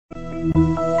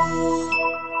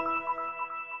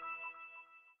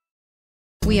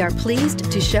We are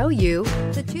pleased to show you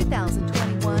the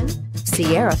 2021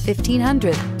 Sierra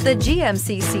 1500. The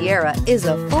GMC Sierra is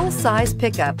a full-size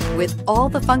pickup with all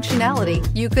the functionality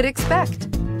you could expect.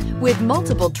 With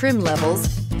multiple trim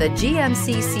levels, the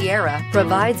GMC Sierra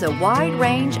provides a wide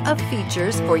range of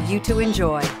features for you to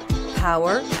enjoy.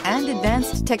 Power and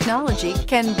advanced technology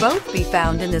can both be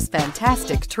found in this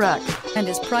fantastic truck and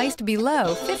is priced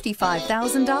below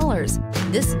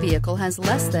 $55,000. This vehicle has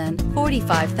less than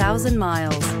 45,000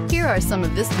 miles. Here are some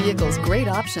of this vehicle's great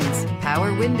options: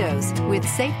 power windows with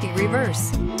safety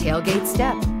reverse, tailgate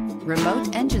step,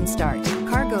 remote engine start,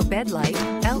 cargo bed light,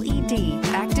 LED,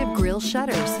 active grille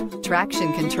shutters,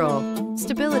 traction control,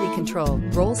 stability control,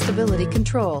 roll stability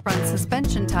control, front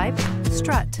suspension type,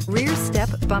 strut, rear step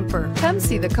bumper. Come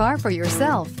see the car for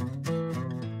yourself.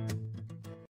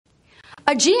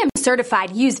 A GM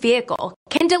certified used vehicle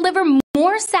can deliver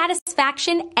more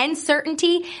satisfaction and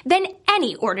certainty than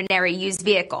any ordinary used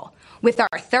vehicle. With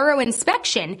our thorough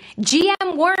inspection,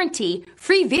 GM warranty,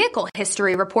 free vehicle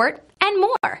history report, and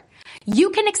more. You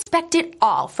can expect it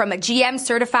all from a GM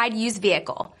certified used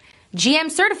vehicle.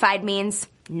 GM certified means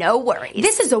no worries.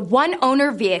 This is a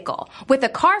one-owner vehicle with a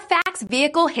Carfax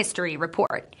vehicle history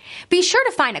report. Be sure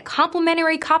to find a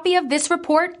complimentary copy of this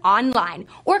report online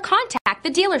or contact the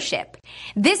dealership.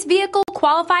 This vehicle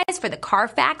qualifies for the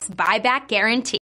Carfax buyback guarantee.